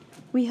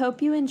We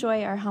hope you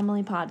enjoy our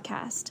homily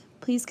podcast.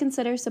 Please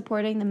consider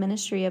supporting the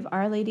ministry of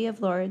Our Lady of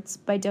Lourdes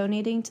by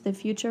donating to the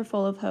Future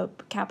Full of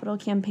Hope capital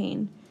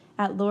campaign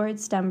at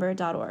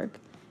lourdesdenver.org.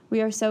 We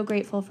are so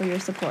grateful for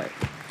your support.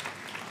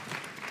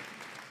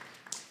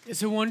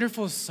 It's a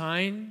wonderful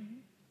sign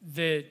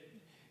that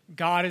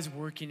God is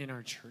working in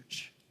our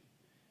church,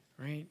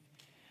 right?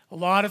 A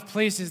lot of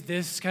places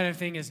this kind of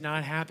thing is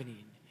not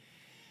happening.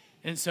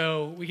 And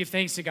so we give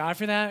thanks to God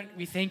for that.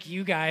 We thank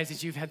you guys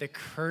that you've had the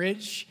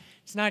courage.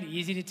 It's not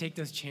easy to take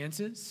those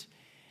chances.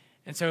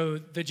 And so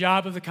the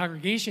job of the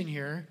congregation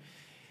here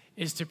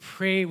is to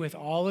pray with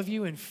all of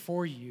you and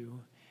for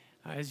you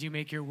as you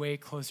make your way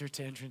closer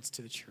to entrance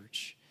to the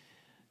church.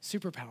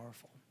 Super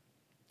powerful.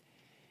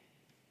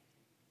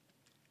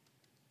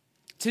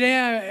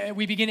 Today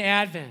we begin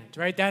Advent,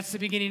 right? That's the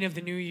beginning of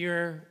the new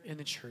year in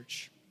the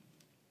church.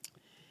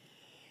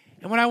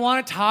 And what I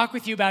want to talk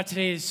with you about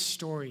today is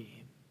story.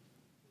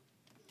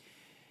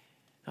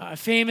 A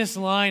famous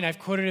line, I've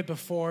quoted it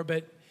before,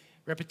 but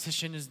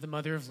repetition is the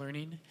mother of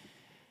learning.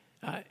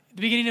 The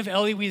beginning of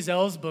Elie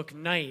Wiesel's book,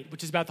 Night,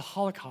 which is about the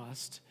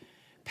Holocaust.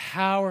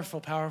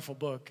 Powerful, powerful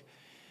book.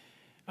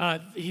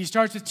 He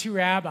starts with two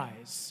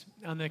rabbis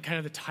on the kind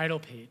of the title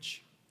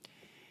page.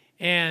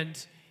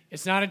 And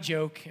it's not a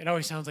joke. It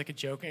always sounds like a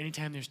joke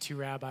anytime there's two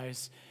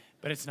rabbis,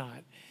 but it's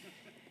not.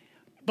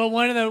 But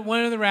one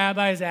of the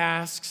rabbis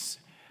asks,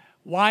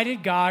 why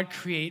did God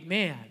create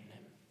man?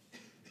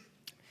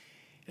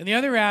 And the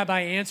other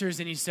rabbi answers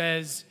and he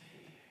says,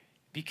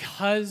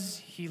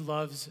 because he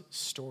loves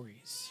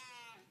stories.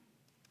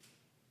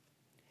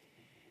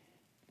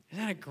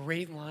 Isn't that a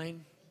great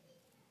line?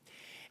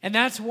 And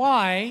that's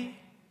why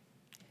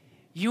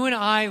you and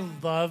I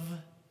love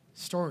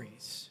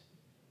stories.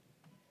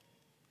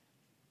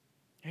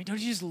 Right?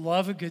 Don't you just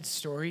love a good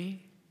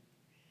story?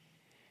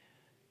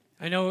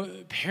 I know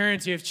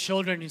parents, you have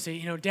children, you say,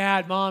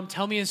 Dad, Mom,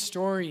 tell me a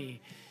story.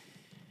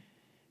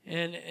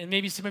 And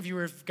maybe some of you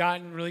have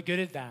gotten really good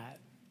at that.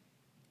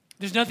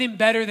 There's nothing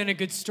better than a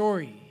good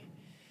story.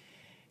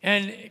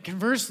 And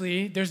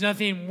conversely, there's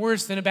nothing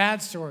worse than a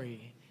bad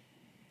story.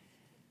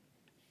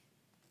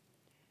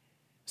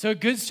 So a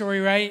good story,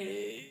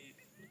 right?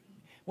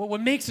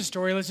 What makes a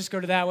story, let's just go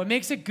to that. What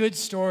makes a good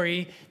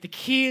story, the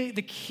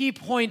key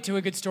point to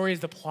a good story is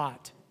the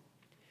plot.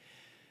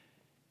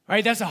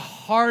 Right? That's the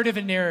heart of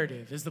a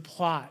narrative, is the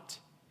plot.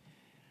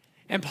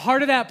 And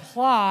part of that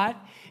plot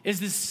is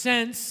the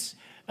sense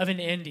of an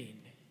ending.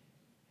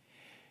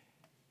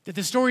 That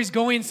the story's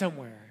going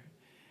somewhere.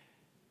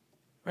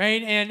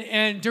 Right?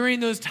 And during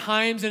those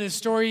times in a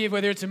story,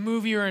 whether it's a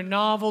movie or a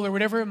novel or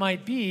whatever it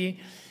might be,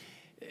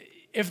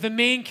 if the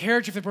main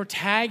character, if the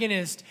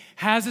protagonist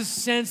has a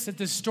sense that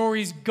the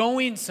story's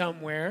going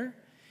somewhere,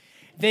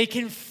 they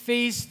can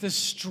face the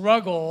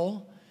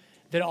struggle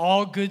that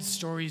all good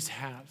stories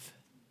have.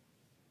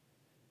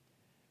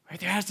 Right?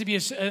 There has to be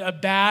a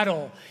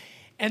battle.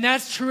 And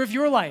that's true of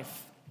your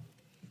life.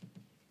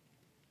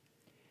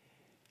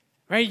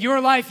 Right?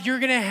 Your life, you're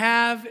going to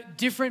have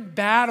different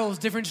battles,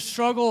 different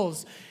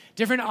struggles,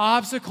 different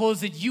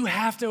obstacles that you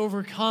have to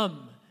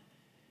overcome.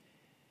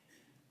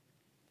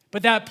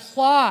 But that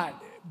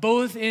plot,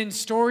 both in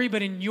story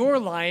but in your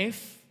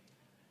life,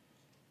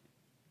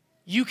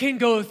 you can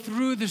go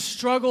through the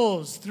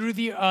struggles, through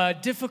the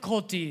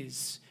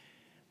difficulties,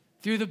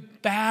 through the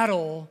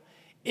battle,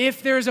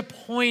 if there's a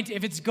point,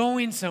 if it's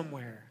going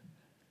somewhere.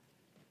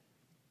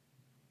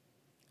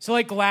 So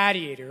like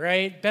Gladiator,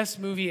 right? Best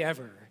movie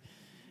ever,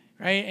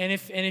 right? And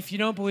if you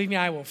don't believe me,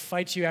 I will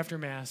fight you after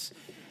Mass.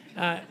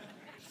 And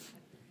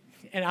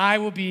I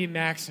will be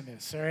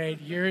Maximus, all right?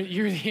 You're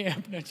the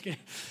no, just kidding.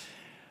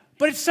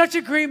 But it's such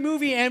a great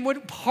movie,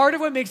 and part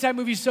of what makes that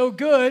movie so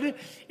good,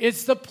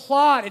 it's the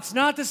plot. It's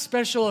not the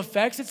special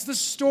effects, it's the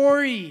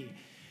story.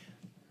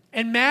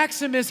 And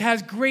Maximus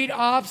has great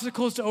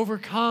obstacles to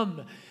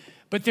overcome,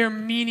 but they're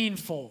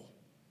meaningful.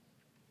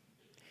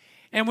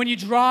 And when you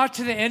draw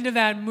to the end of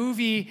that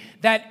movie,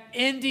 that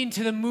ending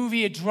to the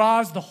movie, it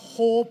draws the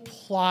whole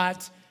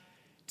plot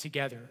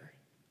together.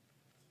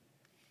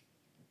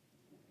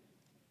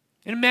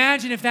 And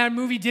imagine if that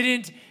movie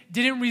didn't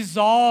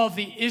resolve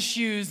the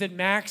issues that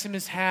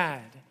Maximus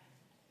had.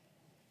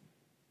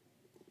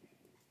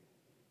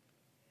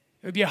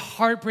 It would be a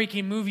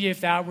heartbreaking movie if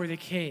that were the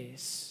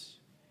case.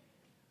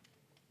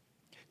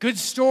 Good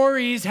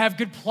stories have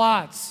good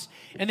plots,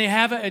 and they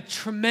have a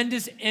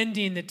tremendous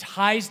ending that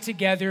ties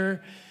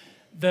together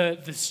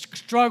the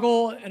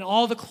struggle and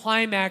all the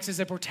climaxes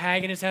that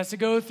protagonist has to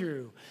go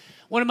through.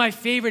 One of my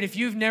favorite, if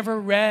you've never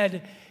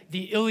read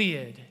the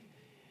Iliad,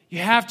 you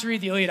have to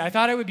read the Iliad. I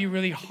thought it would be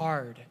really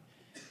hard.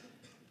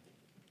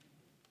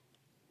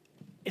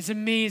 It's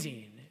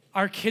amazing.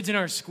 Our kids in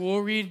our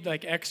school read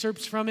like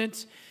excerpts from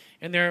it,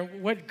 and they're,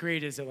 what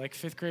grade is it? Like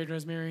 5th grade,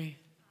 Rosemary?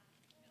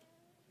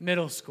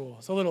 Middle school.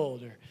 It's a little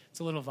older.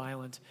 It's a little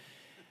violent.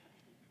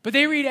 But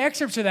they read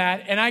excerpts of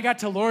that, and I got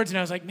to Lourdes, and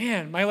I was like,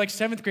 man, my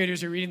 7th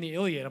graders are reading the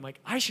Iliad. I'm like,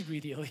 I should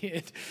read the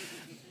Iliad.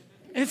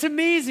 And it's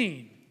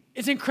amazing.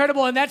 It's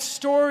incredible. And that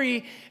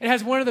story, it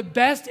has one of the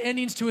best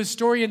endings to a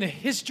story in the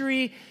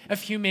history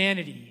of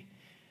humanity.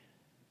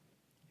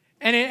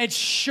 And it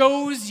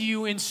shows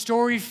you in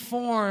story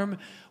form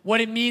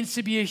what it means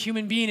to be a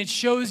human being. It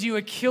shows you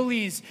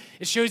Achilles.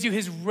 It shows you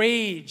his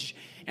rage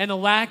and the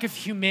lack of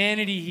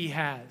humanity he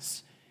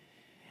has.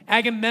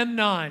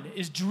 Agamemnon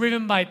is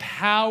driven by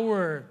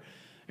power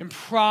and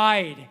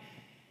pride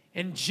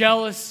and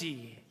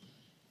jealousy.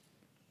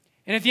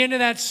 And at the end of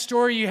that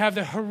story, you have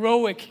the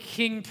heroic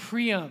King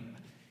Priam.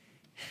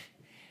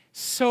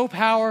 So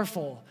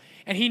powerful.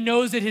 And he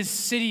knows that his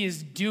city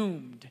is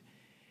doomed.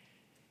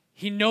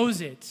 He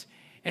knows it.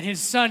 And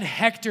his son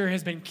Hector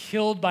has been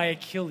killed by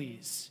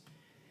Achilles.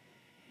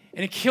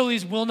 And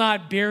Achilles will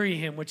not bury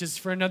him, which is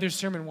for another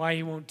sermon why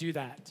he won't do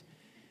that.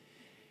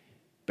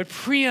 But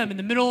Priam, in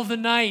the middle of the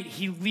night,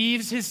 he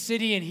leaves his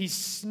city and he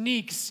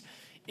sneaks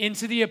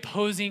into the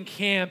opposing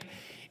camp,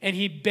 and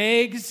he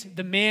begs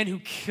the man who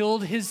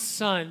killed his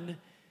son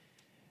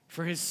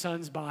for his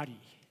son's body.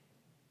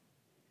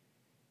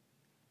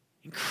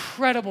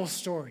 Incredible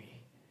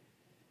story.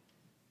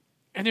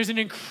 And there's an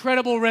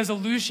incredible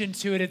resolution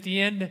to it at the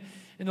end,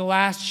 in the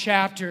last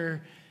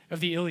chapter of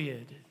the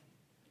Iliad.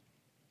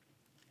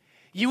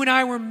 You and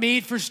I were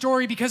made for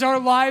story because our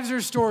lives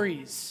are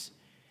stories.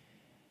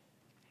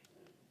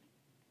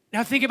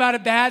 Now think about a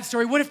bad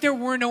story. What if there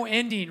were no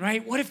ending,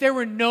 right? What if there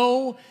were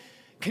no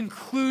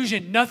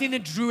conclusion, nothing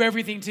that drew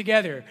everything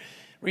together?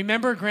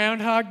 Remember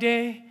Groundhog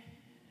Day?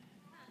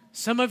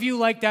 Some of you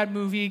like that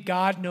movie,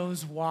 God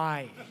knows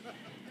why.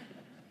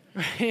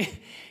 Right?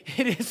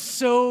 It is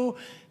so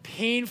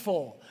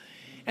painful.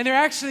 And there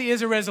actually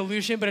is a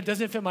resolution, but it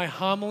doesn't fit my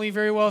homily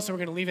very well, so we're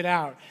going to leave it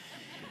out.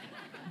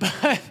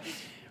 But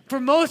for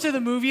most of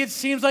the movie, it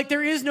seems like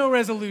there is no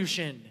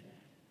resolution.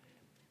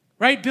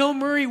 Right? Bill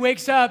Murray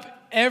wakes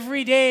up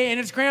every day and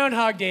it's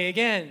Groundhog Day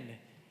again.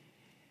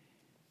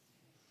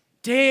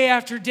 Day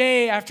after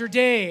day after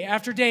day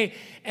after day.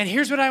 And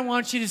here's what I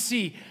want you to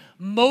see.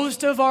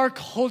 Most of our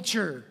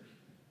culture,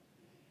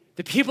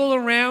 the people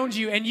around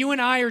you, and you and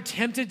I are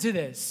tempted to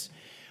this.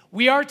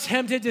 We are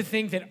tempted to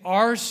think that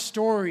our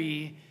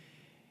story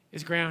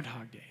is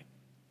Groundhog Day.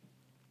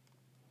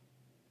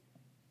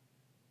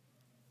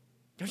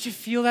 Don't you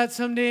feel that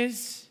some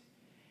days?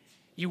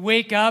 You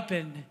wake up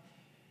and,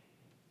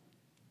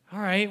 all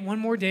right, one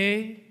more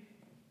day.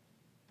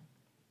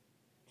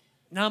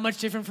 Not much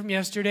different from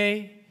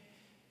yesterday.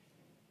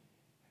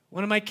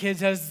 One of my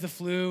kids has the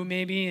flu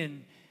maybe,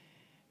 and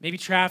maybe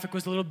traffic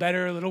was a little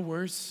better, a little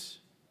worse.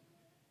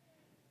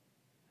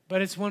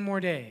 But it's one more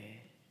day.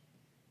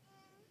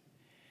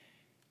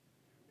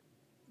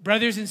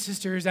 Brothers and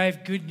sisters, I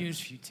have good news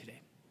for you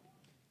today.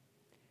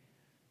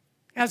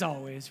 As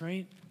always,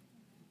 right?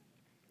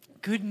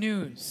 Good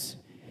news.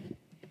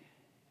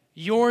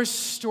 Your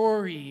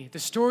story, the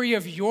story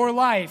of your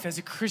life as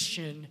a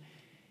Christian,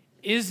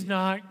 is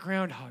not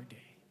Groundhog Day.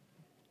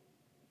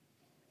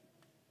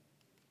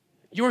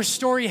 Your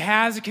story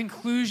has a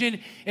conclusion.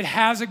 It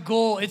has a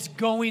goal. It's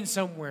going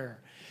somewhere.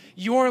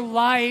 Your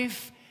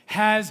life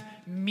has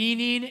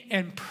meaning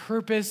and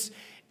purpose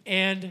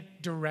and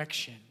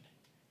direction.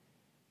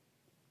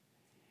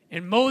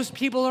 And most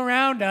people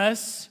around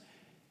us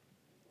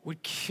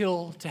would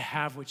kill to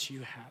have what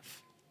you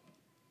have.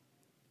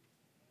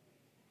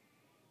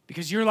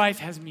 Because your life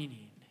has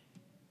meaning.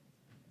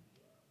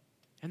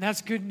 And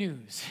that's good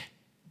news.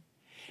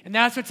 And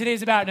that's what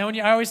today's about. Now,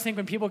 I always think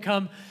when people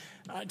come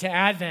to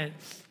Advent,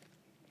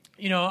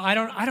 I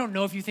don't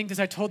know if you think this.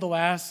 I told the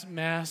last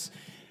Mass,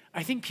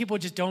 I think people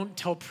just don't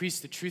tell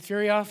priests the truth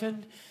very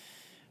often.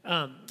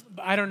 But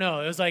I don't know.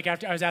 It was like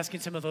after I was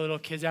asking some of the little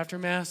kids after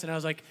Mass, and I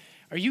was like,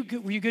 were you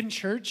good in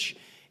church?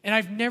 And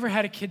I've never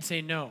had a kid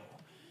say no.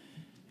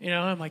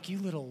 I'm like, you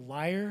little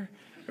liar.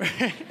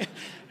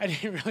 I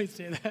didn't really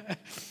say that.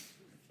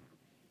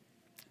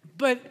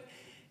 But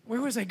where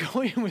was I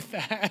going with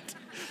that?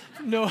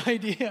 No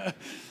idea.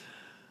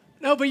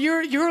 No, but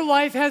your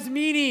life has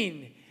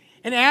meaning.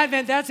 And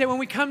Advent, that's it. When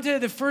we come to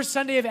the first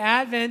Sunday of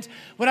Advent,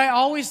 what I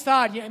always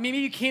thought, maybe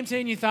you came today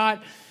and you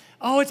thought,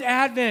 oh, it's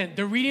Advent.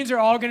 The readings are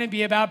all going to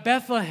be about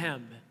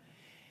Bethlehem.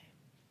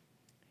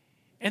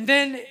 And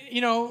then,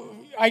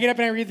 I get up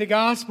and I read the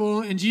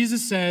gospel, and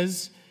Jesus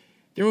says,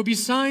 there will be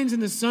signs in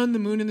the sun, the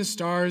moon, and the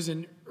stars,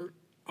 and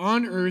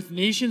on earth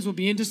nations will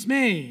be in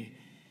dismay.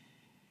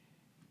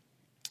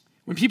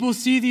 When people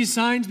see these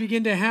signs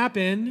begin to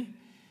happen,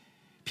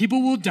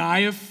 people will die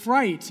of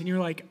fright. And you're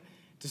like,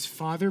 does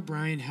Father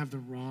Brian have the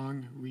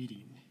wrong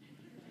reading?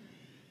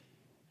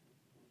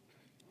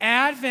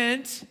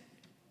 Advent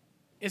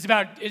is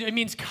it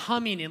means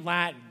coming in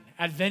Latin.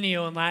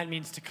 Advenio in Latin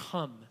means to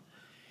come.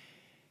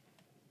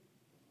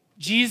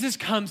 Jesus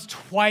comes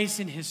twice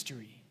in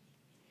history.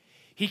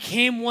 He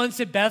came once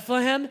at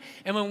Bethlehem,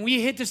 and when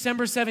we hit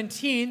December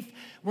 17th,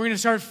 we're going to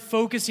start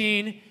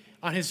focusing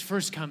on his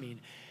first coming.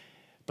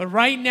 But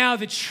right now,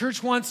 the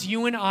church wants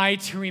you and I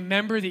to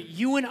remember that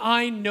you and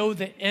I know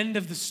the end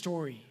of the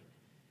story,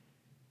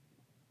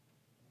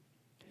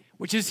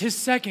 which is his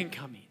second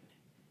coming.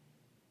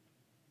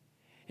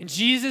 And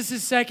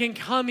Jesus' second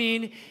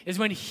coming is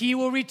when he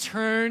will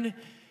return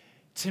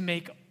to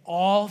make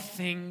all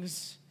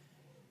things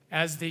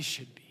as they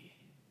should be.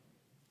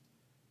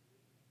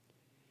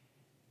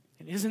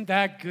 And isn't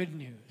that good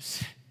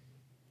news?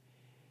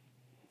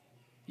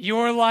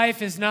 Your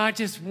life is not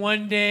just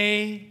one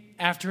day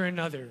after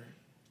another.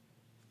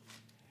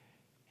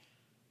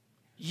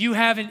 You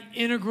have an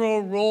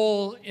integral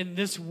role in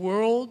this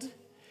world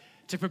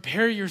to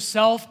prepare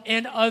yourself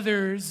and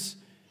others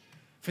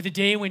for the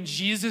day when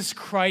Jesus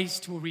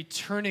Christ will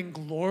return in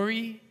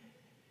glory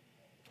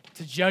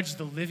to judge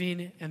the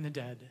living and the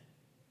dead.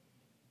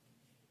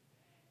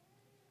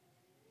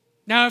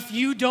 Now, if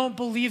you don't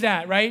believe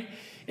that, right?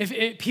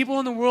 If people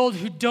in the world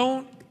who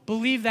don't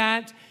believe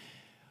that,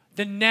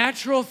 the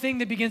natural thing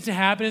that begins to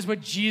happen is what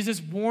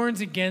Jesus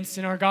warns against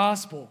in our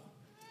gospel.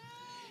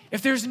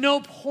 If there's no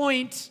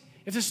point,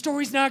 if the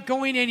story's not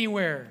going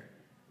anywhere,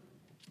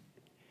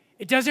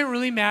 it doesn't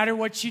really matter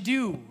what you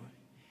do.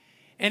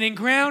 And in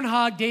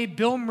Groundhog Day,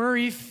 Bill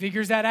Murray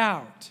figures that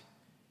out.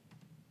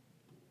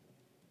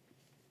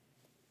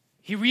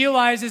 He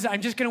realizes,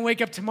 I'm just going to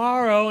wake up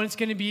tomorrow and it's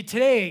going to be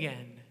today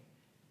again.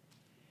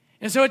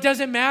 And so it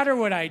doesn't matter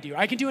what I do.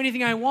 I can do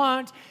anything I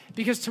want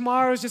because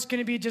tomorrow is just going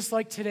to be just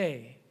like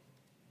today.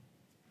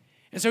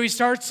 And so he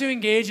starts to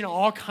engage in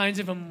all kinds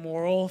of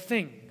immoral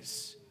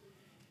things.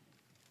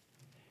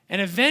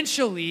 And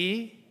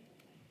eventually,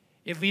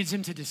 it leads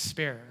him to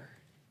despair.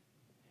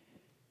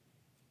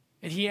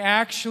 And he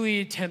actually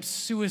attempts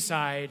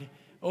suicide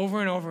over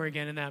and over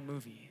again in that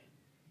movie.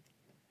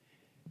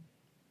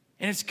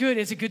 And it's good.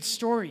 It's a good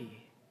story.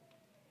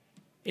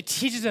 It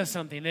teaches us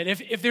something, that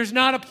if there's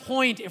not a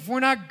point, if we're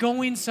not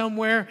going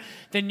somewhere,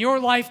 then your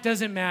life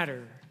doesn't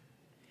matter.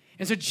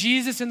 And so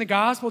Jesus in the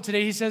gospel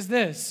today, he says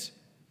this.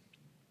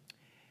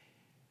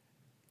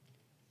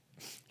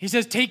 He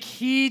says, take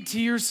heed to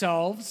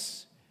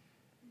yourselves,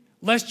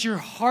 lest your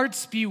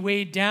hearts be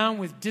weighed down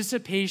with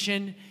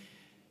dissipation,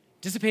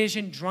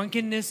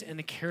 drunkenness, and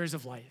the cares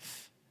of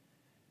life.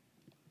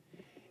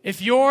 If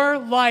your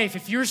life,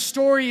 if your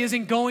story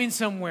isn't going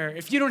somewhere,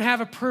 if you don't have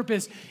a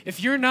purpose,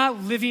 if you're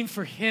not living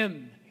for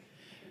Him,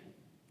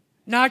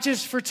 not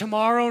just for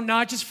tomorrow,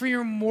 not just for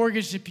your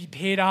mortgage to be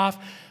paid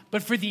off,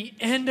 but for the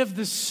end of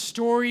the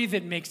story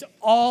that makes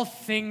all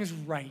things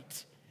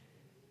right.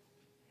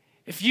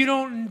 If you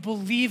don't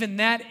believe in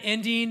that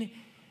ending,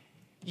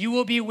 you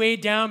will be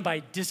weighed down by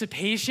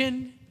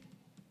dissipation.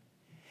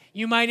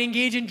 You might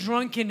engage in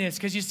drunkenness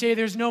because you say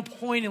there's no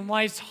point and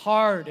life's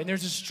hard and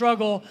there's a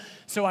struggle,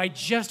 so I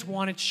just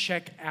want to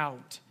check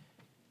out.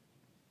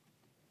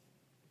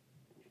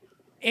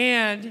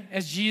 And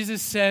as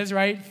Jesus says,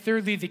 right,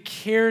 thirdly, the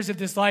cares of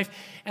this life.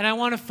 And I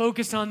want to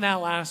focus on that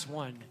last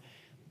one.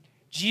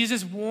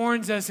 Jesus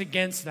warns us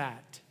against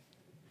that.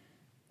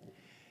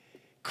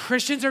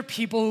 Christians are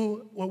people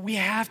who, what we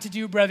have to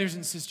do, brothers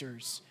and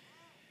sisters,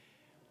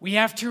 we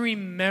have to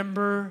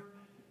remember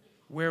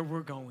where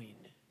we're going.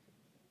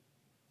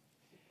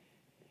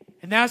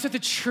 And that's what the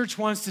church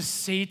wants to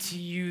say to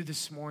you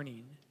this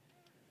morning.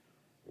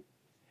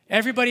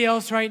 Everybody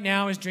else right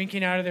now is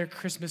drinking out of their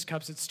Christmas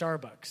cups at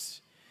Starbucks,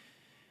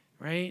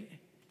 right?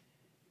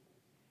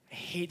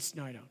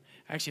 No, I don't.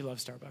 I actually love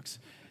Starbucks.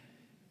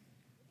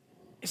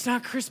 It's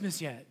not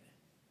Christmas yet.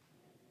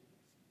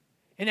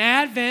 And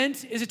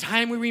Advent is a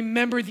time we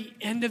remember the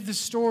end of the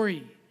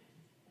story.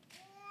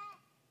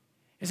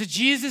 And so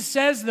Jesus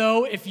says,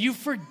 though, if you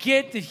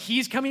forget that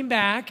He's coming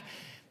back,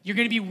 you're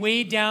going to be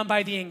weighed down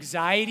by the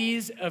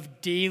anxieties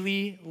of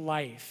daily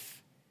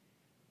life.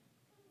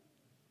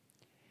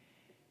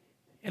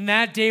 And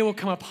that day will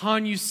come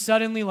upon you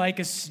suddenly like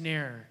a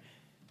snare.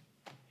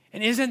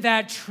 And isn't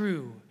that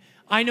true?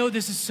 I know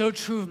this is so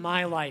true of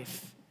my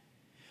life.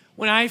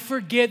 When I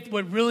forget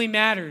what really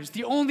matters,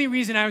 the only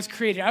reason I was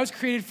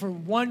created for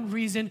one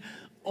reason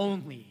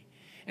only.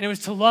 And it was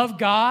to love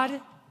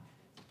God,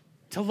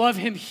 to love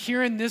Him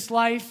here in this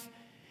life,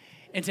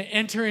 and to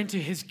enter into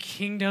His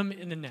kingdom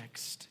in the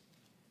next.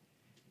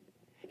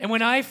 And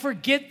when I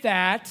forget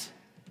that,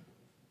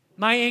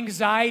 my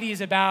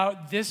anxieties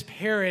about this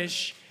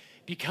parish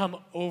become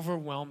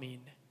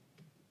overwhelming.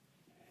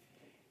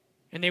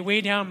 And they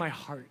weigh down my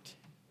heart.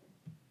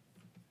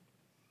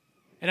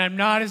 And I'm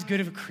not as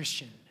good of a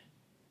Christian.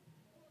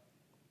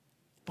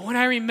 But when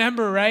I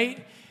remember,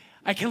 right,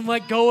 I can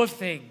let go of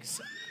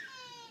things.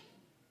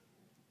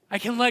 I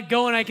can let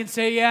go and I can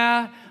say,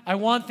 yeah, I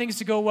want things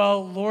to go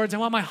well. Lord, I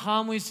want my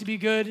homilies to be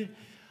good.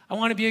 I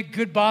want to be a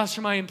good boss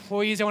for my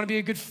employees. I want to be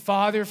a good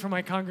father for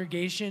my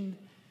congregation.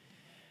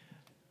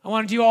 I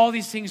want to do all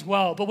these things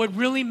well. But what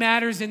really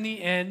matters in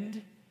the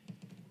end,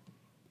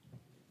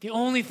 the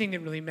only thing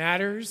that really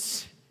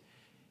matters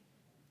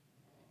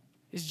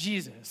is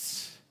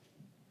Jesus.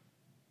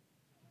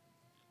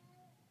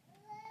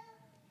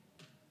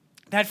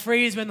 That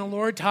phrase, when the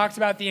Lord talks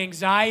about the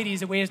anxieties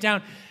that weigh us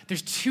down,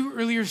 there's two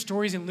earlier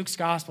stories in Luke's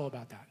gospel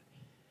about that,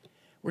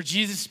 where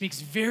Jesus speaks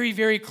very,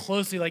 very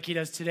closely like He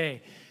does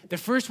today. The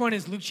first one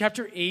is Luke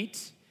chapter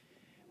 8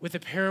 with the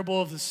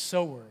parable of the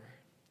sower.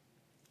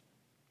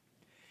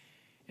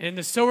 And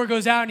the sower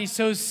goes out and he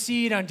sows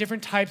seed on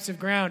different types of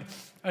ground.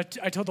 I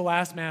told the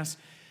last Mass,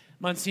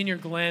 Monsignor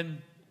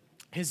Glenn,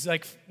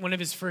 one of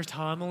his first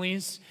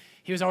homilies,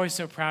 he was always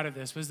so proud of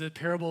this, was the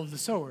parable of the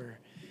sower.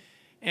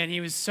 And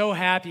he was so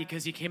happy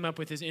because he came up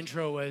with his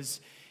intro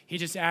was, he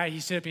stood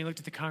up and he looked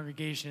at the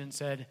congregation and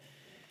said,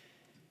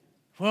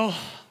 well,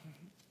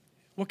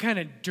 what kind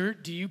of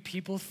dirt do you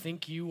people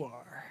think you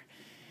are?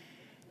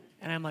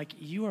 And I'm like,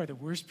 you are the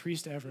worst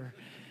priest ever.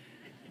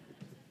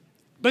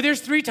 But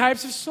there's 3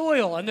 types of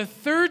soil. And the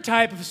third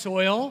type of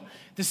soil,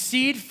 the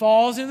seed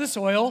falls into the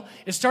soil.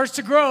 It starts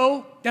to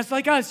grow. That's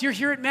like us. You're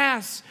here at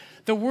Mass.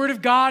 The Word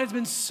of God has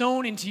been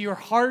sown into your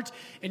heart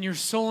and your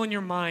soul and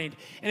your mind.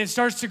 And it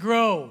starts to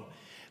grow.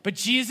 But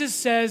Jesus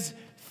says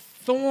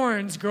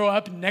thorns grow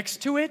up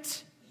next to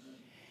it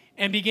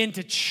and begin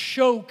to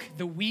choke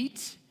the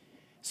wheat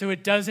so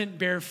it doesn't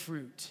bear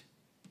fruit.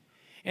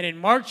 And in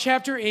Mark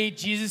chapter 8,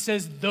 Jesus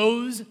says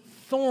those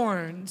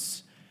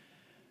thorns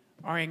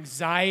are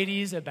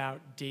anxieties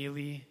about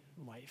daily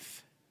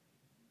life.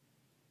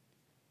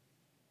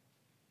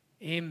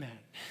 Amen.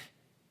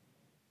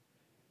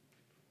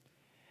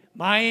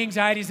 My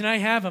anxieties, and I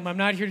have them, I'm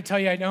not here to tell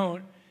you I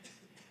don't,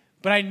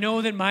 but I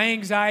know that my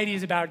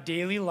anxieties about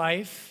daily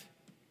life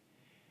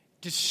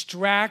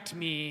distract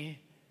me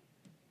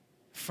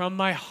from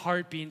my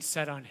heart being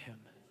set on Him.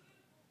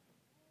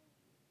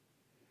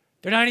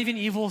 They're not even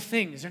evil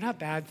things. They're not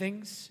bad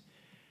things.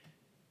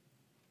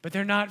 But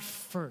they're not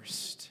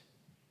first.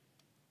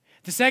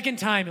 The second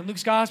time in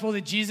Luke's gospel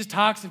that Jesus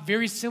talks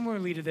very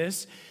similarly to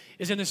this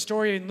is in the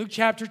story in Luke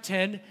chapter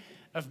 10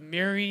 of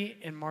Mary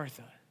and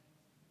Martha.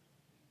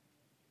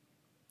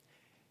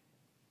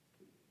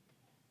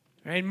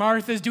 Right?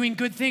 Martha's doing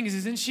good things,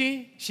 isn't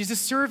she? She's a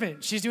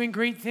servant. She's doing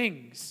great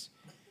things.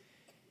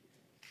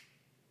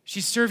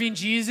 She's serving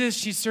Jesus.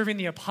 She's serving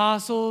the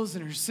apostles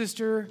and her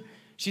sister.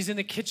 She's in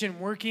the kitchen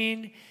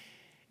working.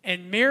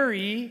 And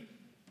Mary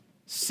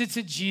sits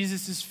at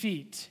Jesus'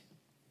 feet.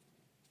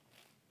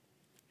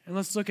 And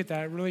let's look at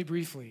that really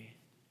briefly.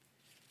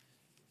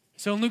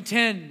 So in Luke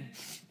 10,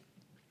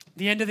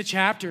 the end of the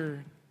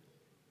chapter,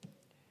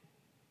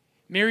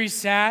 Mary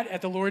sat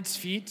at the Lord's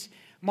feet.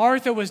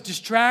 Martha was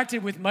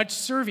distracted with much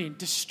serving.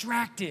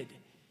 Distracted.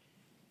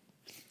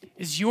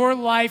 Is your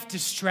life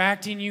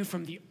distracting you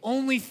from the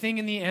only thing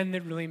in the end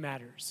that really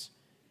matters?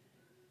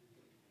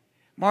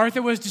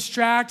 Martha was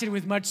distracted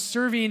with much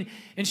serving,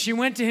 and she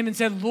went to him and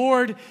said,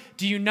 Lord,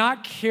 do you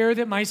not care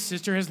that my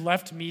sister has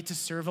left me to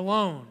serve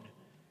alone?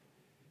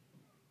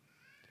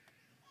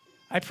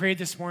 I prayed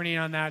this morning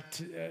on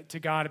that to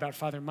God about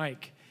Father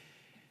Mike.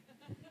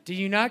 Do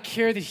you not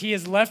care that he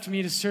has left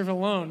me to serve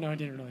alone? No, I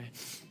didn't really.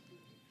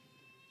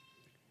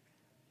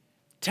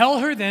 Tell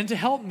her then to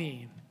help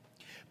me.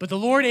 But the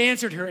Lord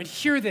answered her, and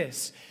hear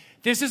this.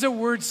 This is a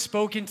word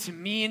spoken to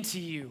me and to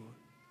you.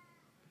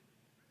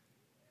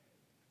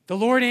 The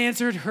Lord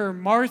answered her,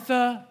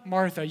 Martha,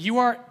 Martha, you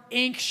are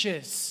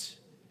anxious.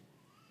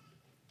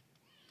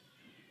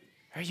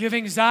 You have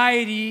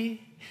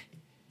anxiety.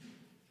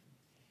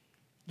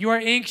 You are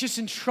anxious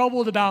and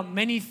troubled about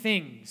many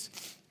things.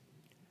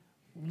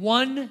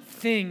 One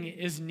thing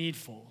is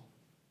needful.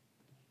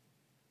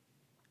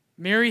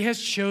 Mary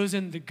has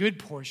chosen the good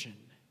portion,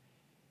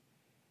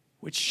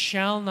 which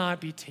shall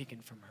not be taken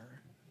from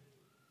her.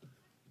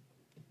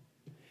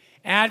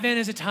 Advent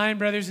is a time,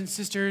 brothers and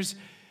sisters,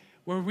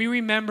 where we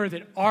remember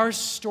that our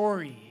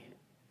story,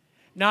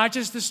 not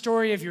just the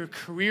story of your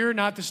career,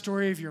 not the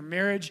story of your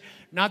marriage,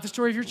 not the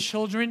story of your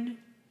children,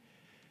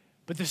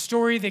 but the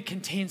story that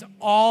contains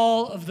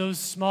all of those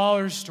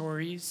smaller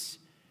stories,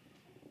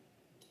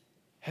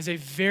 has a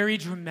very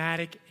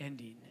dramatic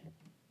ending.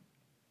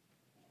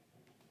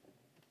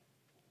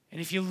 And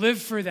if you live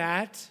for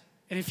that,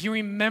 and if you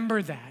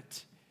remember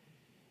that,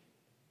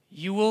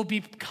 you will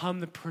become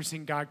the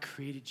person God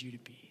created you to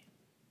be.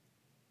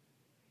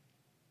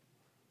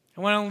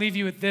 I want to leave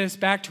you with this,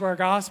 back to our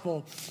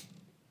gospel.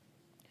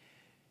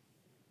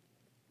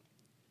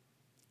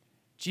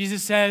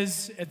 Jesus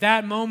says, at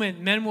that moment,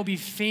 men will be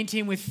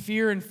fainting with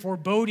fear and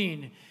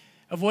foreboding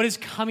of what is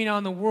coming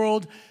on the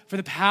world, for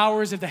the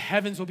powers of the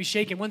heavens will be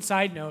shaken. One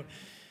side note,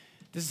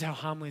 this is how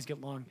homilies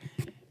get long.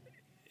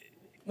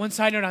 One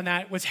side note on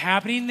that, what's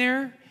happening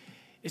there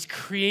is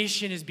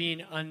creation is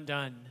being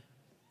undone.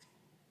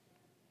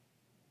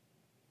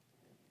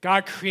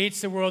 God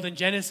creates the world in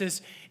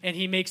Genesis, and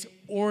he makes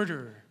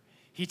order.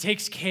 He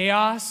takes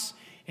chaos,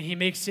 and he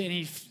makes it, and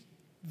he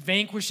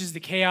vanquishes the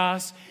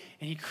chaos,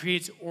 and he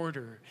creates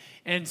order.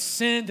 And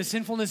sin, the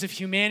sinfulness of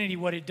humanity,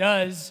 what it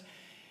does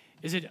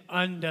is it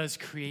undoes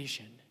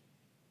creation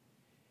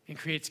and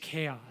creates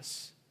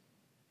chaos.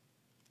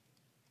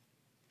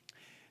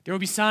 There will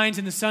be signs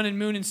in the sun and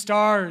moon and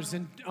stars,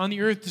 and on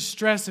the earth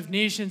distress of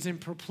nations and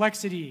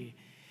perplexity.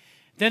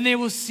 Then they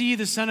will see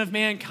the Son of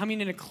Man coming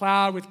in a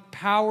cloud with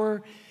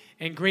power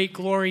and great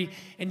glory.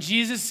 And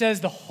Jesus says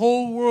the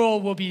whole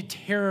world will be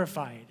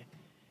terrified,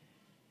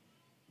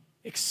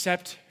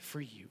 except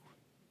for you.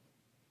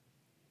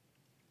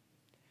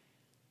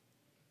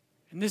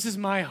 And this is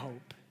my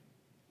hope.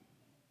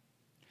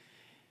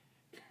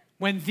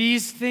 When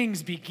these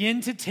things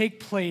begin to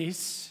take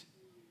place,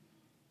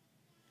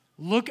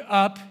 look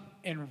up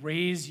and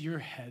raise your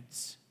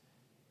heads,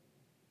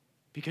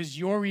 because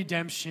your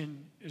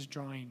redemption is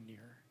drawing near.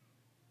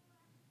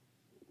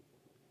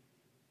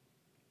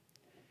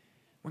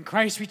 When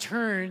Christ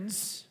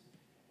returns,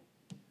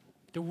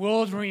 the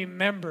world will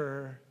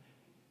remember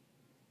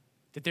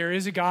that there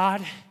is a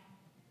God,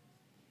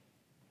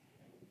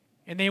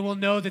 and they will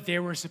know that they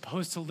were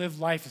supposed to live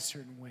life a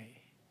certain way.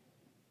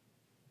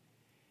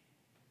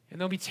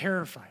 And they'll be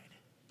terrified.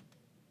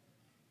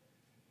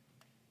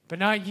 But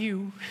not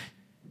you,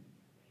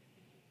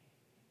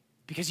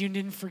 because you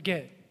didn't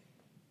forget.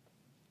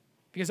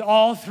 Because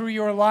all through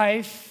your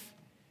life,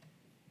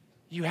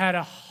 you had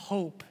a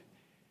hope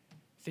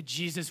that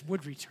Jesus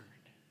would return.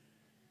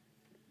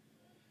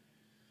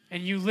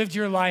 And you lived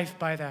your life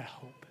by that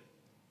hope.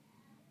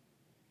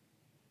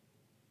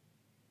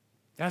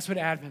 That's what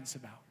Advent's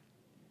about.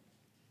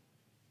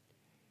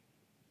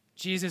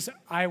 Jesus,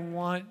 I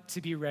want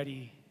to be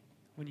ready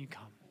when you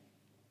come.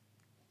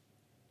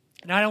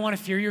 And I don't want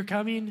to fear your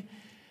coming.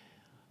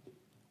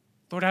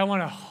 Lord, I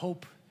want to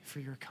hope for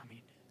your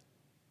coming.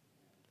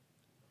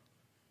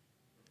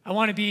 I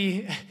want to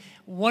be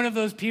one of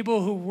those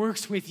people who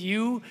works with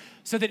you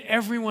so that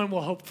everyone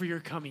will hope for your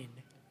coming.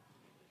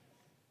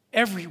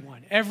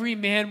 Everyone, every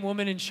man,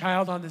 woman, and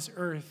child on this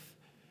earth.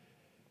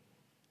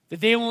 That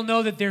they will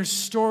know that their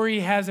story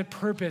has a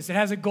purpose, it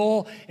has a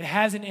goal, it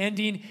has an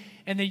ending,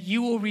 and that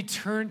you will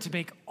return to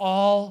make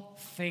all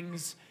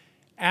things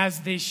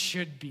as they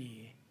should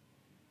be.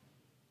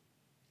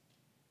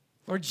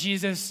 Lord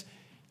Jesus,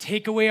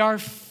 take away our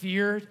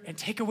fear and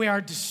take away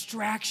our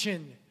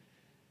distraction.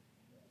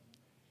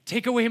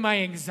 Take away my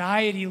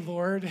anxiety,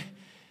 Lord,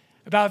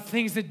 about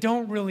things that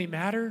don't really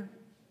matter.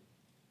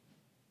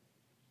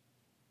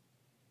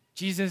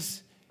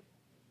 Jesus,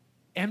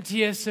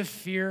 empty us of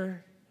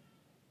fear.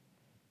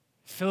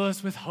 Fill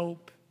us with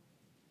hope.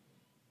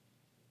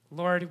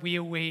 Lord, we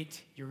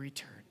await your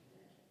return.